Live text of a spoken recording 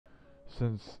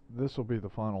Since this will be the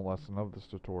final lesson of this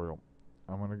tutorial,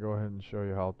 I'm going to go ahead and show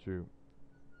you how to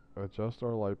adjust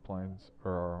our light planes,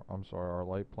 or our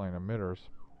light plane emitters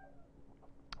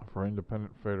for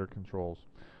independent fader controls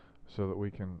so that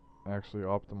we can actually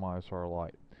optimize our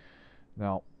light.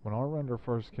 Now, when our render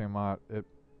first came out, it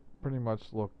pretty much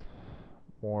looked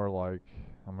more like,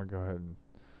 I'm going to go ahead and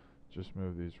just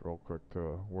move these real quick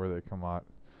to where they come out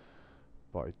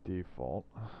by default,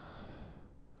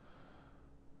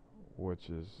 which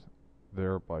is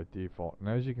there by default. And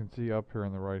as you can see up here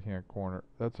in the right hand corner,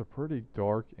 that's a pretty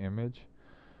dark image,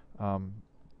 and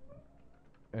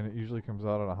it usually comes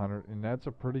out at 100, and that's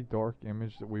a pretty dark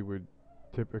image that we would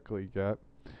typically get.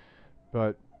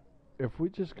 But if we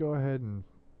just go ahead and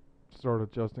start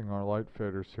adjusting our light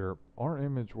faders here, our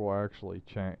image will actually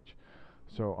change.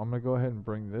 So I'm going to go ahead and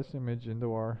bring this image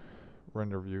into our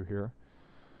render view here,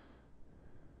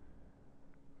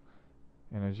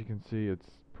 and as you can see, it's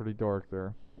pretty dark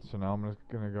there. So now I'm just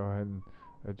going to go ahead and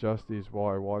adjust these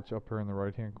while I watch up here in the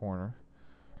right hand corner.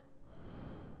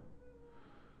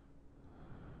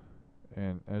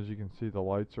 And as you can see, the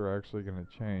lights are actually going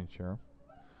to change here.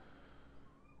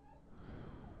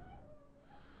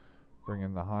 Bring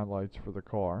in the highlights for the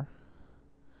car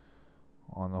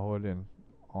on the hood and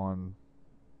on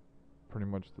pretty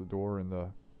much the door and the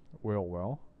wheel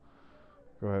well.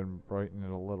 Go ahead and brighten it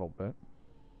a little bit.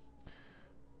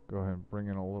 Go ahead and bring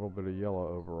in a little bit of yellow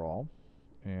overall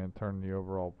and turn the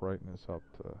overall brightness up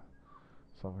to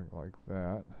something like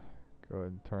that. Go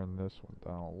ahead and turn this one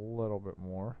down a little bit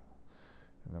more,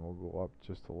 and then we'll go up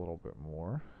just a little bit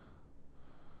more.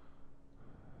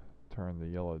 Turn the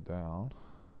yellow down.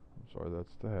 I'm sorry,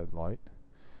 that's the headlight.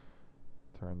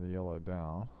 Turn the yellow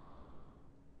down.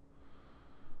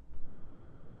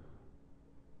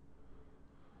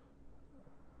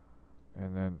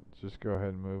 And then just go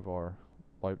ahead and move our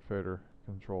light fader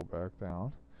control back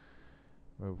down.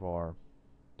 Move our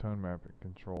tone mapping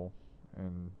control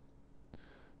and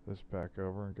this back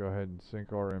over, and go ahead and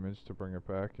sync our image to bring it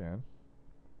back in.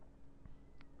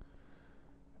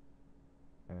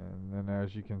 And then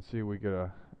as you can see, we get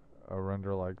a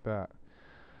render like that.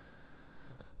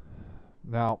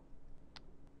 Now,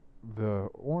 the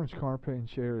orange car paint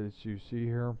shader that you see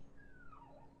here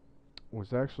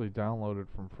was actually downloaded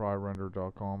from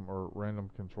fryrender.com or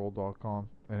randomcontrol.com,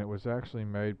 and it was actually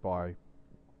made by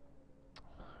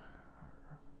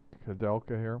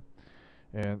Kadelka here.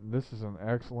 And this is an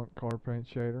excellent car paint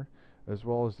shader, as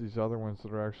well as these other ones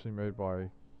that are actually made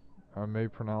by, I may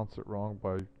pronounce it wrong,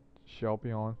 by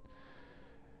Shelpion.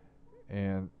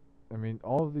 And I mean,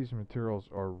 all of these materials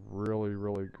are really,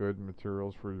 really good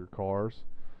materials for your cars.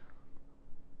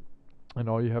 And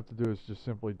all you have to do is just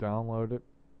simply download it,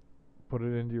 put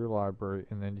it into your library,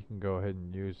 and then you can go ahead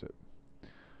and use it.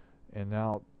 And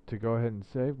now, to go ahead and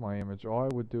save my image, all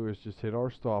I would do is just hit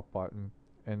our stop button,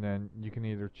 and then you can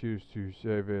either choose to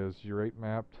save as your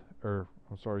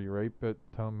 8-bit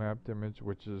tone mapped image,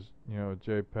 which is,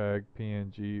 JPEG,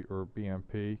 PNG, or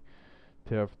BMP,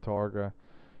 TIFF, Targa,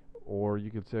 or you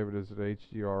could save it as an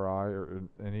HDRI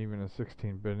and even a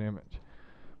 16-bit image.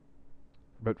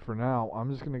 But for now, I'm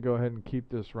just going to go ahead and keep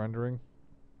this rendering,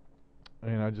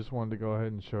 and I just wanted to go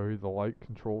ahead and show you the light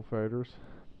control faders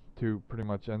to pretty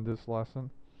much end this lesson.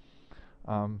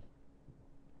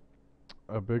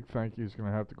 A big thank you is going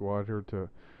to have to go out here to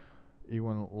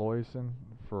Ewan Loyson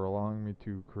for allowing me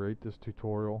to create this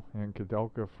tutorial, and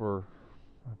Kadelka for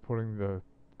putting the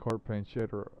car paint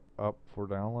shader up for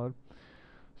download.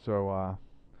 So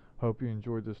hope you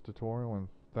enjoyed this tutorial, and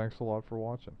thanks a lot for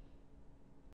watching.